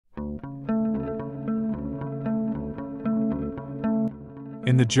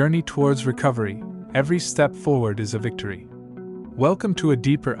In the journey towards recovery, every step forward is a victory. Welcome to a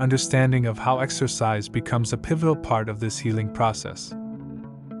deeper understanding of how exercise becomes a pivotal part of this healing process.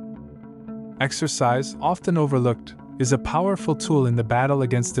 Exercise, often overlooked, is a powerful tool in the battle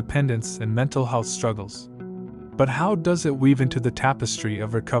against dependence and mental health struggles. But how does it weave into the tapestry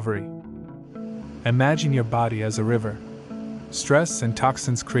of recovery? Imagine your body as a river. Stress and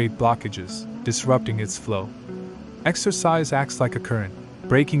toxins create blockages, disrupting its flow. Exercise acts like a current,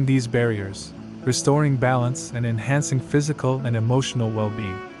 breaking these barriers, restoring balance and enhancing physical and emotional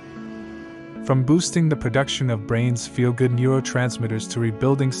well-being. From boosting the production of brain's feel-good neurotransmitters to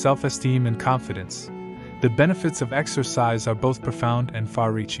rebuilding self-esteem and confidence, the benefits of exercise are both profound and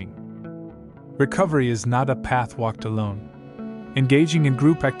far-reaching. Recovery is not a path walked alone. Engaging in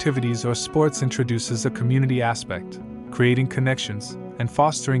group activities or sports introduces a community aspect, creating connections and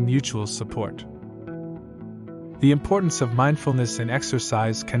fostering mutual support. The importance of mindfulness in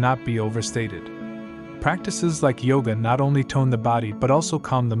exercise cannot be overstated. Practices like yoga not only tone the body but also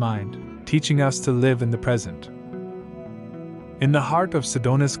calm the mind, teaching us to live in the present. In the heart of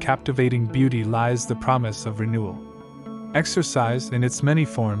Sedona's captivating beauty lies the promise of renewal. Exercise, in its many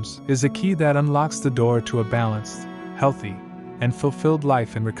forms, is a key that unlocks the door to a balanced, healthy, and fulfilled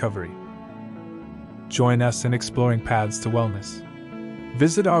life in recovery. Join us in exploring paths to wellness.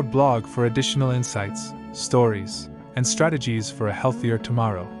 Visit our blog for additional insights, stories, and strategies for a healthier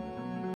tomorrow.